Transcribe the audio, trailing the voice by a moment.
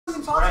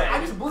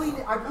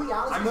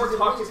I'm more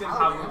toxic than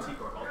Pablo and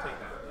T-Corp. I'll take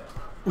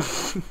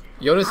that.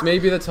 Jonas may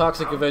be the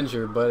toxic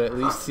Avenger, but at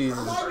least he's...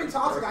 I'm not even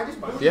toxic, I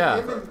just bullied Yeah.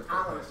 him and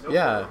Alice.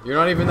 Yeah, you're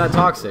not even that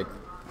toxic.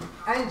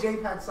 And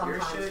JPeds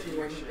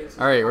sometimes.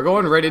 Alright, we're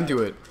going right into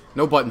it.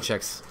 No button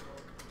checks.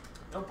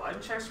 No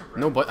button checks from BreaD.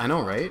 No but I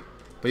know, right?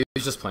 But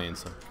he's just playing,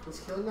 so.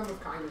 He's killing them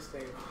with kindness,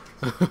 Dave.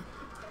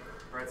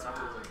 BreaD, stop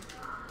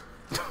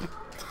losing.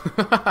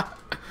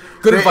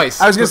 Good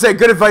advice. I was gonna say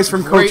good advice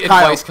from Coach Great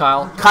Kyle. advice,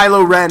 Kyle.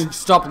 Kylo Ren.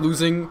 Stop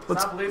losing.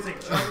 Stop losing.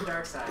 Join the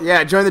dark side.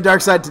 Yeah, join the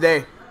dark side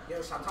today.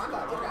 Yo, sometimes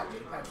I look at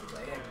JPeds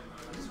playing.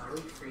 He's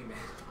really free, man.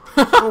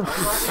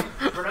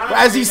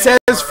 As he says,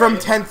 from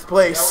 10th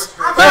place.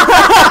 7, get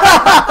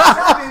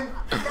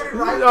it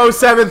right. Oh,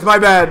 7th, my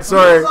bad.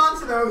 Sorry. Hold on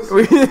to those.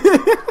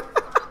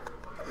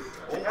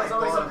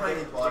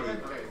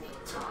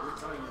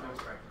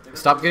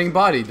 Stop getting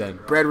bodied then.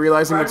 BreaD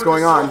realizing what's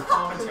going on.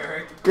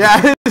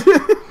 Yeah.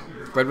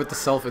 BreaD with the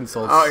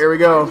self-insults. Oh, here we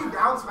go.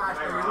 Down smash,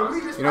 baby.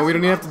 You know, we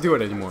don't even have to do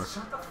it anymore.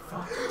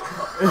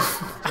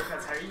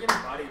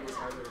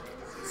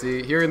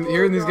 See,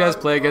 hearing these guys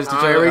play against each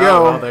other. Here we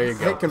go. Oh, there you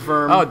go. Hit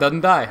confirm. Oh, it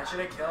doesn't die. Should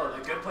have killed. A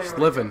good player. Just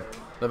living.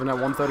 Living at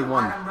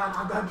 131.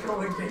 I'm done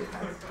trolling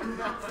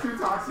JPeds. Too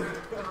toxic.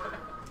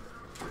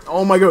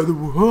 Oh my god.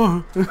 Whoa.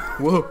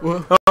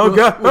 Whoa. Oh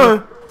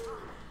god.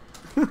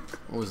 What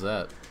was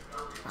that?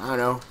 I don't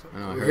know. I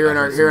know, We're hearing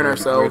weird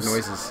ourselves.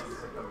 noises.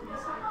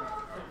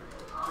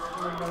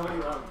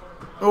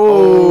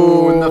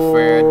 Oh, in the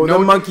fair. the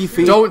monkey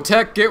feet. Don't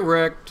tech, get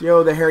wrecked.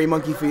 Yo, the hairy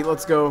monkey feet.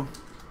 Let's go.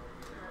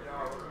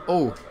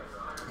 Oh,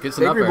 gets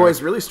an up Bakery air.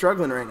 Boy's really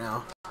struggling right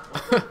now.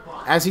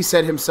 As he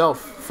said himself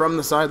from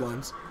the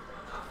sidelines.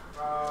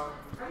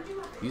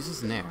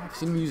 Uses Nair. I've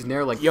seen him use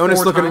Nair like Jonas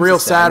 4 looking times real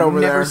this set. sad I over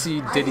never there.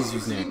 see Diddy's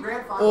use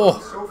Nair. Oh.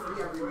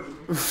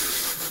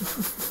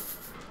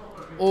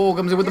 Oh,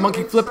 comes in with the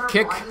monkey flip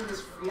kick.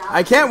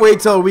 I can't wait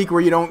till a week where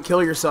you don't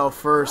kill yourself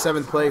for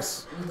 7th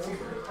place.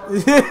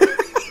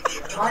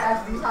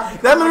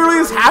 That literally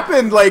has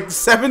happened like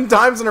 7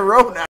 times in a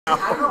row now. I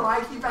don't know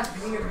why I keep us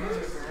being in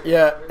music.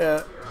 Yeah.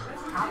 It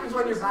happens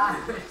when you're bad.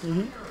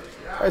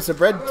 Alright, so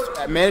BreaD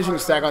managing to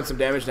stack on some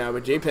damage now,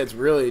 but JPed's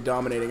really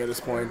dominating at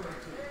this point.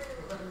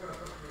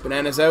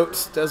 Banana's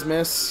out, does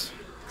miss.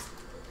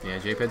 Yeah,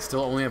 JPed's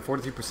still only at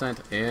 43%,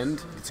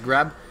 and it's a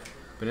grab.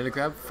 Banana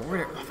grab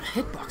forward. Oh,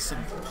 the hitbox.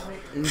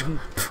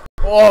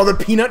 Oh, the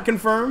peanut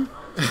confirm.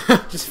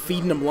 Just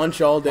feeding him lunch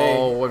all day.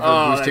 Oh, what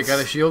boost kick out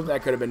of shield?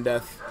 That could have been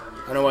death.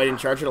 I don't know why I didn't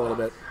charge it a little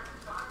bit.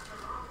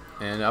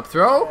 And up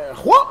throw.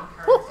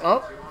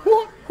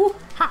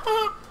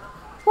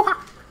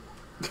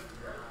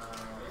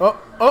 Up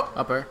air.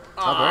 Up air.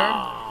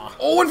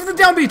 Oh, went for the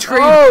down B trade.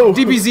 Oh.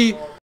 DBZ.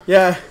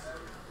 Yeah.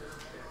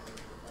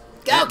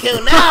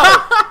 Goku,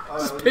 no!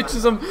 Just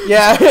pitches him.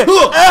 Yeah.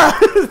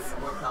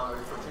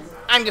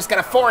 I'm just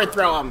gonna forward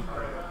throw him.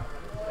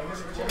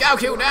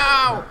 Goku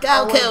now.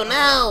 Goku,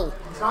 no!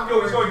 He's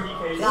going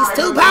DK. He's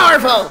too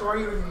powerful!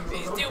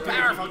 He's too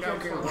powerful,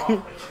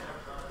 Goku.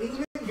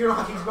 He's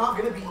not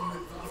gonna be.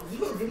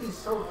 Diddy's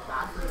so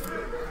bad for you.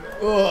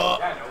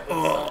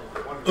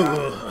 I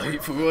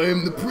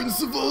am the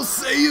Prince of all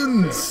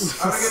Saiyans.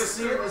 Are we gonna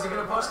see it? Is he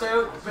gonna post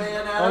out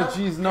Bayonetta? Oh,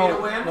 jeez, no.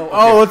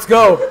 Oh, let's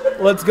go.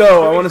 Let's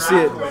go. I want to see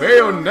it.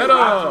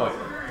 Bayonetta.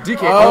 DK.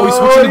 Oh, he's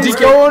switching to he's DK.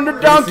 going to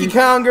Donkey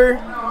Konger.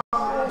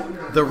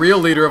 The real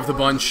leader of the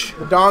bunch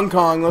Don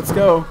Kong, let's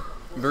go.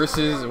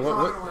 versus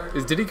what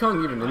is Diddy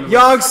Kong even in the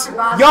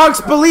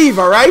Yonks believe,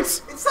 alright?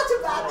 It's such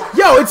a bad.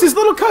 Yo, it's his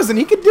little cousin.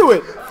 He could do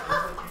it.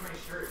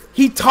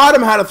 He taught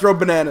him how to throw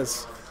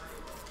bananas.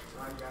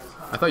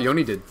 I thought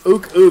Yoni did.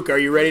 Ook, are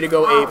you ready to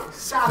go ape?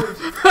 Savage.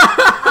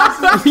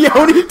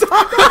 Yoni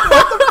taught him.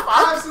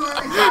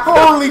 Absolutely. Savage.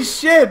 Holy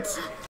shit.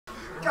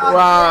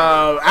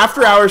 Wow.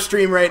 After hour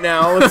stream right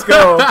now. Let's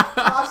go.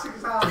 Toxic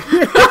as hell.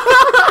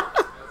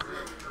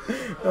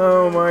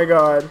 Oh my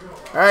god.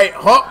 Alright.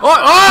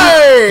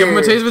 Hey! Give him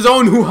a taste of his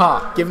own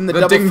hoo-ha. Give him the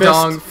the double ding fist.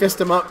 dong. Fist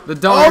him up. The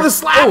dong. Oh, the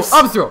slaps.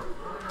 Oh, up throw.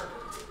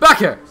 Back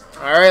here.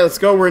 Alright, let's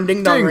go. We're in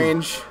ding dong Ding.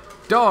 range.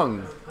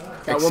 Dong.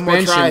 Got one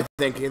more try, I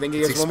think. I think he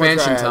It's gets one more try.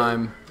 expansion at it.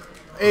 time.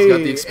 He's got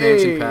the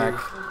expansion Hey. pack.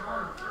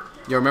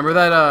 Yo, remember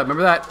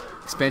that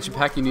expansion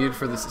pack you needed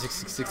for the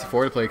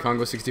 64 to play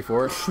Congo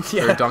 64?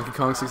 Yeah. Or Donkey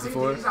Kong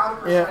 64?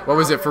 Yeah. What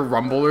was it, for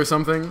Rumble or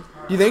something?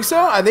 You think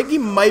so? I think he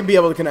might be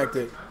able to connect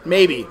it.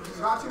 Maybe. He's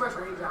got too much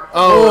range out.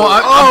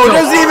 Oh,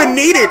 doesn't even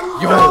need it.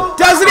 Yo,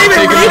 Doesn't even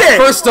taking need his it.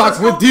 first stock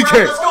with DK.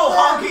 Let's go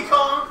Honky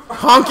Kong.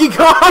 Honky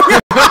Kong.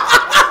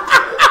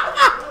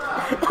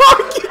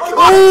 Honky Kong.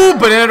 Oh,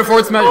 banana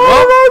forward smash. Well,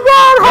 Oh my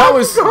god.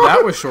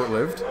 that was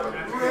short-lived.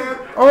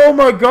 Oh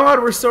my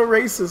god, we're so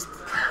racist.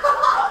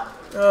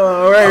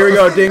 Oh, alright, here we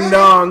go. Ding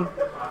dong.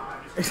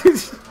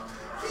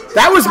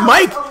 That was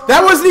Mike.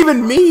 That wasn't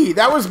even me.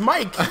 That was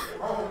Mike.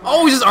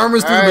 Oh, he just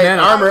armors through the Alright,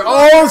 banana. armor.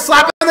 Oh,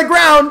 slap on the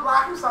ground.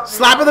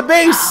 Slap of the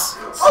base.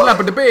 Slap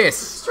at the base.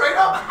 Straight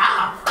up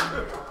half.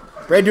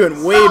 BreaD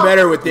doing way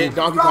better with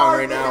Donkey Kong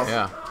right now.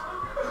 Yeah.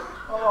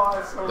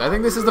 I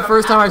think this is the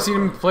first time I've seen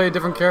him play a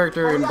different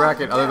character in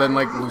bracket other than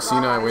like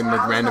Lucina in the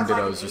random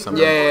dittos or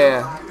something.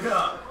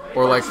 Yeah.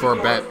 Or like for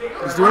a bet.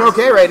 He's doing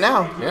okay right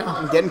now. Yeah.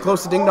 I'm getting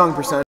close to ding dong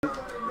 %.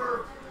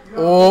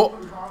 Oh.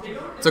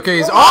 It's okay.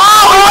 He's. Oh!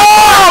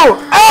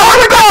 Oh! Oh!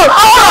 Here we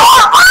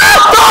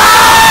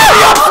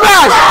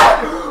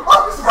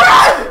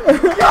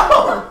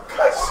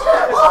go!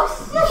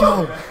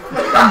 Yo,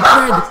 I'm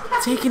BreaD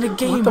taking a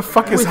game. What the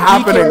fuck is with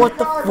happening? DK.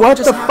 What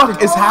the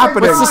fuck is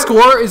happening? What's the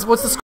score?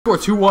 What's the score?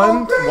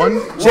 2-1? 1?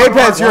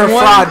 JPeds, you're a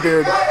fraud,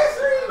 dude.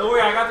 Don't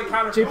worry, I got the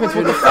counter. JPeds,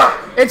 what the fuck?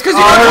 It's because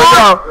you Oh, didn't here we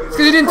talk. go. It's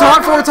because you didn't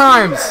talk 4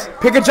 times.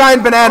 Pick a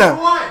giant banana.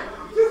 What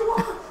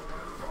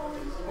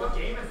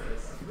game is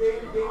this?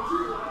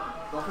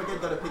 Don't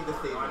forget to pick the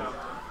stage.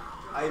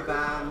 I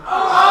ban.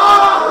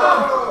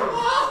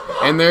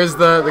 And there's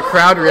the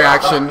crowd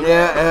reaction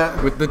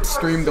Yeah. with the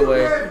stream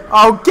delay.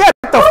 Oh, get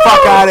the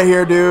fuck out of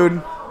here,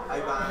 dude. I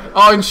ban.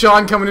 Oh, and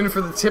Sean coming in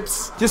for the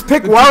tips. Just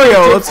pick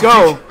Wario. Let's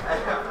go.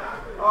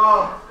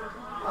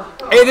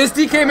 Hey, this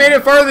DK made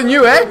it farther than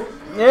you, eh?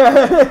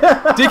 Yeah.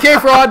 DK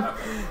fraud.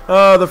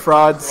 Oh, the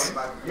frauds.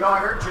 Yo, I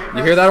heard JPeds.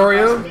 You hear that,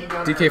 Oreo?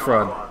 DK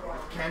fraud.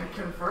 Can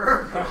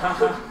confirm.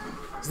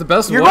 It's the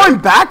best You're one. going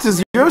back to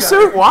Zero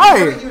Suit?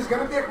 Why? He was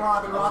gonna pick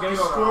Rob, and Rob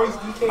destroys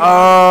DK.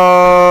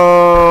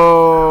 Oh,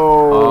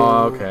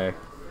 okay.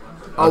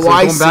 Oh, So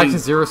I going back see. to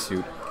Zero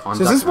Suit. On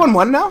So is this Duck.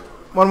 1-1 now?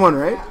 1-1,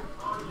 right?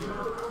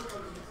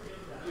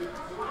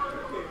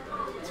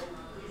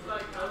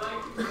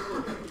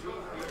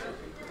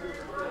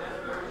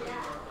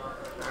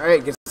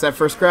 Alright, gets that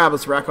first grab.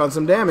 Let's rack on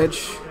some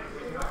damage.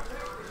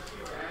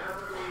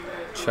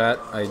 Chat,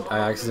 I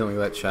accidentally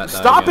let chat die.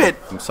 Stop again. it!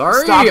 I'm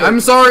sorry. Stop it. I'm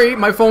sorry.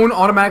 My phone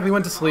automatically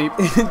went to sleep.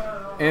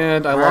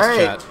 And I lost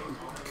Alright. chat.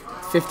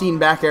 15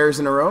 back airs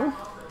in a row.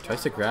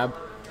 Tries to grab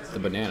the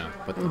banana,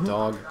 but the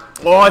dog.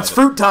 Oh, it's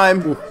fruit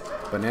time.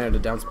 Banana to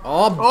down.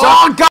 Oh,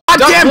 Oh,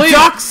 goddamn please.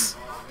 ducks!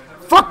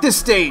 Fuck this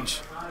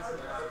stage.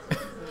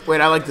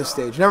 Wait, I like this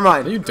stage. Never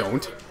mind. No, you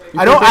don't. You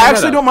I don't. play I banana.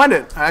 actually don't mind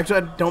it. I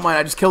don't mind.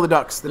 I just kill the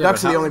ducks. The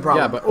ducks but are the how- only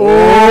problem. Yeah, but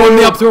in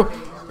the up throw.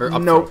 Or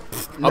up Nope.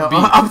 throw. No, Up B.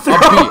 up throw.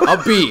 Up B.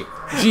 Up B.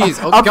 Jeez.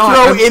 Oh Up God.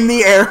 throw I'm in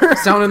the air.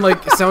 sounding like.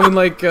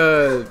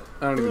 I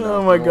don't even know.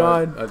 Oh my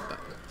God.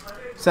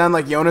 Sound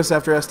like Jonas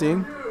after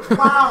SDing.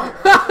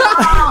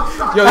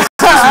 Yo, this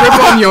is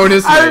rip on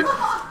Jonas, mate.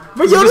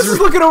 But Jonas is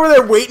looking over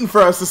there waiting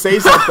for us to say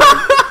something.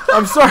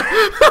 I'm sorry.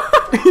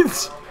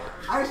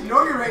 I just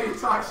know you're ready to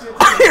talk shit.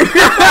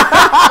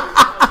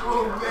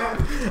 Oh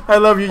man. I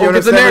love you, Oh,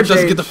 Jonas. gets in there. Never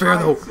Doesn't get the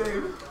change. fair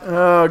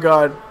though. Oh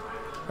God.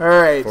 All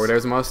right. Forward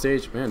airs him off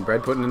stage. Man,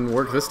 BreaD putting in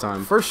work this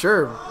time. For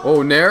sure.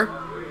 Oh, Nair.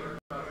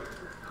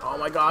 Oh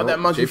my God, that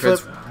monkey flip.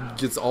 JPeds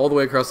gets all the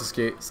way across the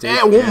stage.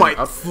 Oh and my.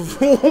 up.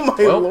 Oh my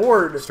Well,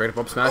 Lord. Straight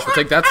up smash. We'll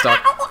take that stock.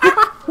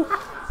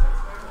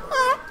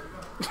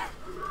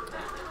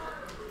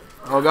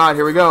 Oh God,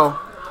 here we go.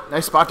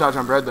 Nice spot dodge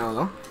on BreaD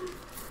though.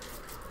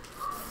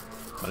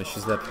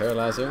 Punishes that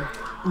paralyzer.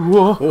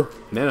 Whoa. Oh,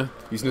 Nana.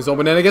 Using his own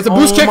banana. Gets a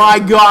boost Oh kick. my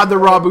God, the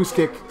raw boost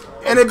kick.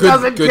 And it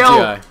doesn't Good kill.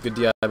 DI. Good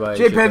DI by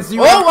JPeds, do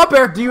you up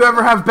air. Do you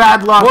ever have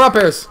bad luck? More up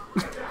airs.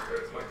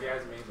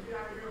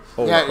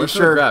 Oh, Yeah, what's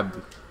sure. the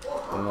grab?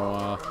 I don't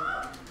know.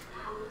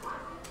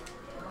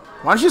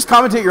 Why don't you just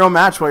commentate your own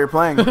match while you're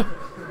playing?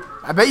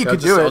 I bet you could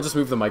do it. I'll just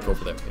move the mic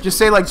over there. Just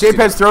say like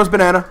JPeds throws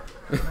banana,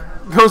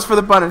 goes for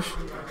the punish.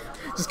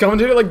 Just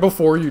commentate it like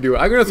before you do it.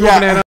 I'm gonna throw Yeah.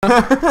 banana,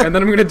 and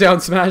then I'm gonna down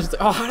smash. It's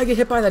like, oh, how did I get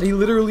hit by that? He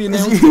literally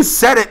announced. He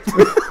said it.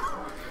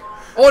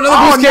 Oh, another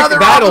boost kick. another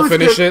That'll boost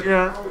finish kick. it.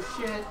 Yeah. Oh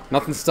shit.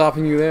 Nothing's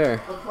stopping you there.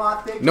 The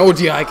plot thickens. No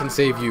DI can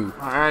save you.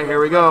 All right,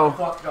 here we go.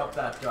 Fucked up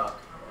that duck.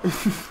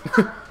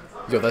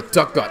 Yo, that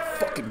duck got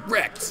fucking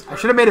wrecked. I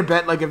should have made a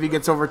bet like if he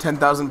gets over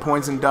 10,000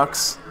 points in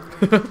ducks.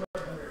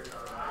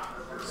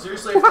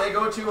 Seriously, if they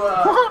go to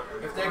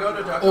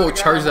duck, Oh,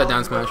 charge that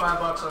down smash.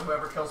 $5 on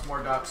whoever kills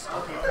more ducks.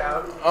 I'll keep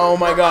out. Oh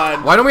my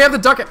God. Why don't we have the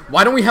duck?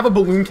 Why don't we have a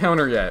balloon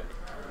counter yet?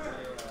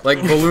 Like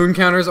balloon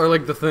counters are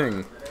like the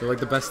thing. They're like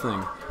the best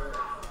thing.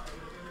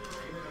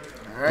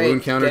 All right,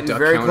 Balloon counter, getting duck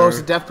very counter. close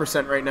to death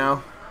percent right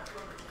now.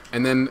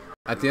 And then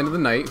at the end of the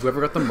night,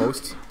 whoever got the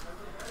most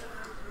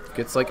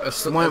gets like a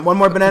One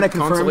more banana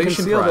confirmed can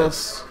consolation seal prize.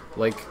 this.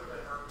 Like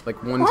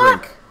one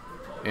drink.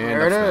 And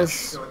There it a is.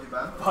 smash.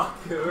 Fuck,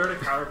 we're in a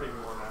counter picking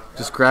one now.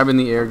 Just grabbing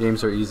the air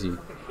games are easy.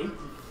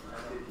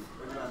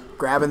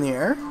 Grab in the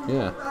air.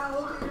 Yeah.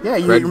 Yeah,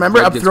 you BreaD- remember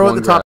BreaD up gets throw at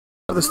one the top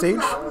of the stage?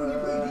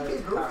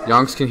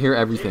 Yonks can hear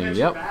everything.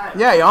 Yep.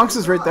 Yeah, Yonks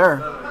is right there.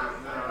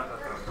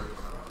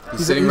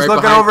 He's sitting he's right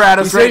looking behind, over at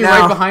us he's right sitting now.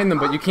 right behind them,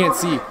 but you can't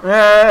see.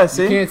 Yeah,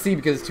 see? You can't see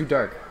because it's too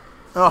dark.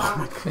 Oh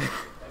my God.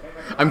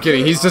 I'm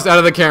kidding. He's just out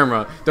of the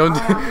camera. Don't.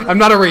 I'm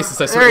not a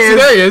racist. I swear. There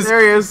he See, is.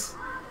 there he is.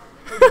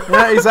 There he is.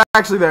 Yeah, he's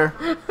actually there.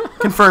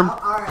 Confirmed.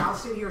 Alright, I'll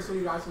sit here so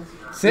you guys can see.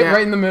 Sit Yeah.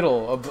 right in the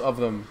middle of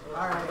them.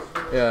 Alright.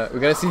 Yeah, we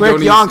gotta see Quick,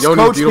 Yonks, Yoni's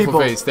coach beautiful people.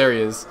 face. There he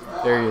is.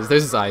 There he is.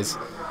 There's his eyes.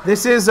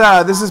 This is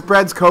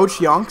BreaD's coach,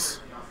 Yonks.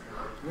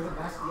 You're the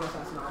best. Yes,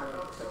 that's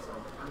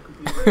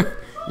not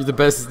You're the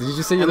best. Did you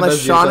just say you're Unless the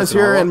best? Sean ZSS is in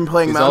here all? and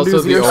playing He's Mountain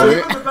also Dew the ZSS.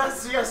 only. I'm the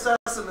best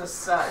CSS in this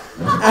set.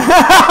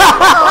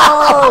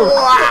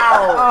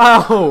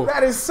 Wow! Oh,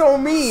 That is so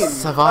mean.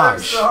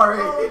 Savage.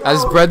 Sorry.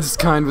 As bread's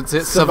kind would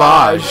say,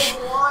 Savage.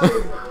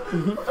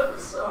 I'm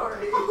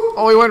sorry.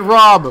 Oh, he went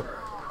Rob.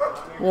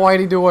 Why'd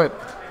he do it?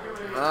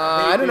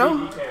 I don't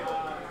know.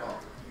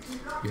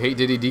 You hate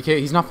Diddy DK?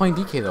 He's not playing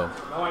DK though.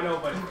 No, I know,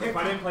 but if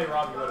I didn't play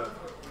Rob, you would have.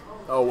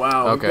 Oh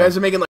wow! Okay. You guys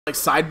are making like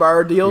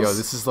sidebar deals. Yo,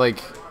 this is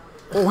like.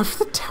 Oh, what's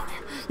the down here?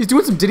 He's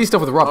doing some Diddy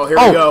stuff with Rob. Oh, here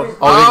we go.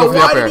 Oh, they go for the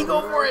why up did air. he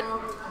go for it?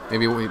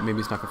 Maybe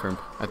it's not confirmed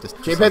at this.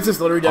 JPeds has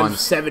literally done on-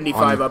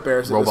 75 on up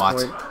airs at robot.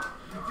 this point.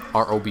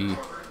 R-O-B.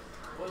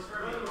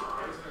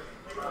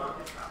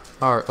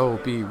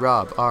 R-O-B,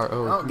 Rob,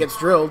 R-O-B. Oh, gets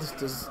drilled.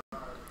 Does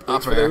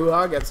Up for the air.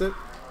 hoo-ha, gets it.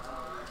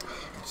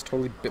 Just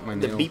totally bit my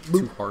The nail beep too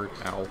boop. hard.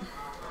 Ow.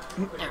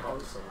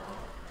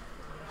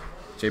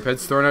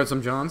 JPed's throwing out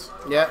some Johns.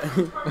 Yeah.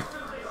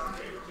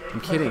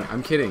 I'm kidding.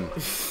 I'm kidding.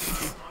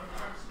 He's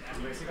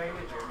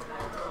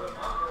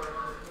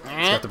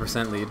got the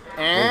percent lead.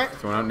 Oh,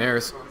 throwing out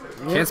nairs.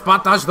 Can't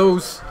spot dodge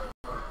those.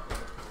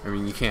 I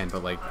mean, you can,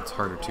 but like it's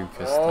harder too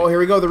because Oh, here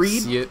we go. The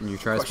read. see it and you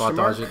try to spot Question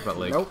mark? dodge it, but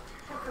like Nope.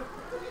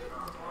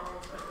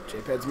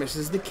 JPeds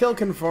misses the kill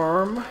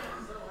confirm.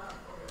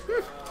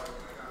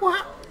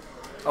 What?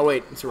 Oh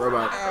wait, it's a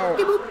robot.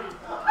 Beep boop.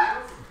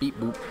 beep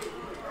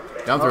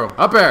boop. Down throw.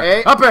 Up air.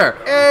 Hey. Up air.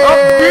 Hey.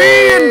 Up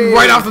B and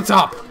right off the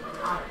top.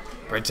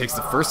 BreaD takes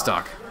the first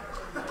stock.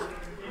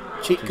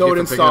 Cheat Get code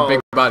for picking up installed. big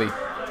body.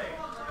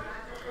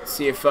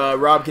 See if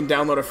Rob can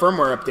download a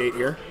firmware update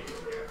here.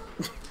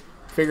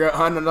 Figure out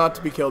how not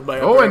to be killed by.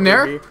 Oh, in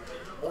there.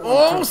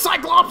 Oh,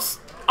 Cyclops!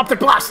 Optic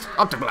blast!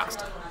 Optic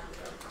blast.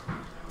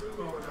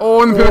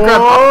 Oh, and the pivot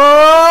grab.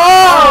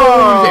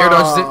 Oh! The air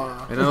dodges it.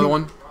 And another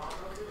one.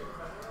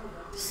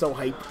 So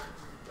hype.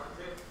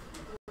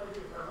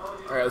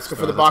 Alright, let's go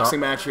for to the the boxing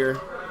top. match here.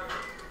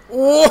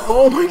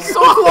 Oh my god. So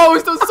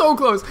close. That was so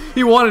close.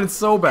 He wanted it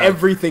so bad.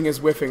 Everything is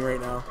whiffing right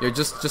now. Yeah,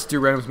 just do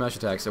random smash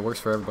attacks. It works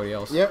for everybody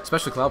else. Yep.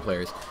 Especially Cloud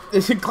players.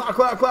 Is it cloud,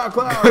 cloud, cloud,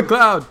 cloud?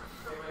 Cloud.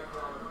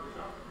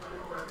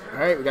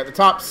 Alright, we got the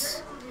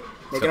tops.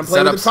 Making him Got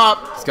play the with the setups.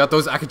 top. He's got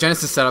those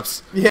Akagenesis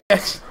setups.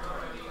 Yes.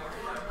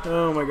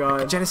 Oh my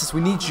god. Genesis,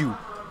 we need you.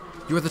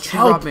 You are the true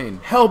Help! Rob main.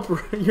 Help!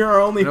 You're our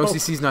only And hope.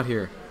 OCC's not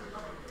here.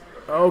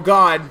 Oh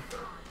god.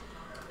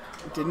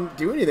 Didn't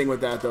do anything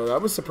with that though.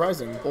 That was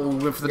surprising. Oh,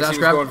 went for the Guess dash he was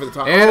grab. going for the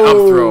top. And Oh,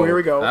 up throw. here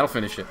we go. That'll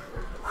finish it.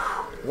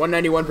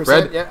 191%.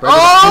 BreaD- Yeah. BreaD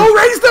Oh,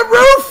 raise the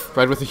roof!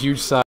 BreaD with a huge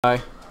sigh.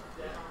 He's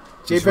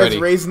JPeds ready.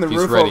 raising the He's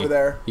roof ready. over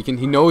there. He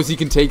knows he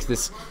can take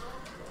this.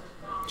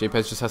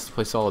 JPeds just has to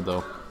play solid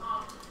though.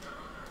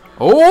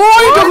 Oh,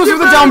 he goes for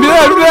the down.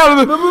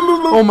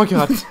 Oh my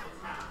god.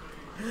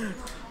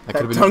 That could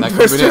have been. tongue That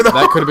could have been twister, it. though.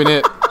 That could have been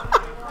it.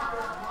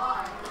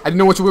 I didn't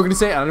know what you were gonna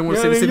say. I didn't want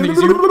to say the same thing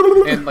as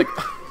you. And like,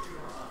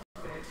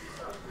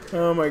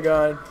 Oh my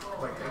god.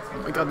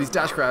 oh my god, these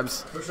dash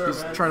grabs. He's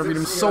trying to read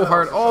him so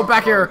hard. Oh,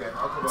 back air.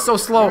 It's so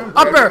slow.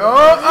 Up air. Oh,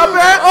 up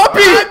air! Up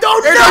air.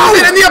 Don't Air know!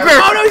 dodges it in the up air.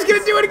 Oh no, he's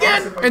gonna do it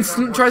again!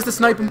 And tries to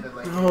snipe him.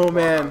 Oh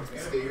man.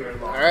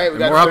 Alright, we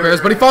got More up airs,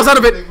 but he falls out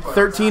of it.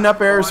 13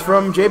 up airs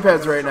from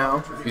JPeds right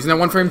now. Using that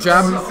one frame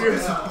jab.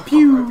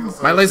 Pew!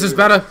 My laser's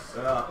better.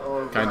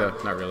 Kinda,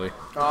 not really.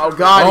 Oh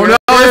god. Oh here no,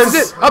 it this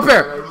is it. Up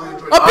air.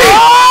 Up B.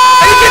 Oh!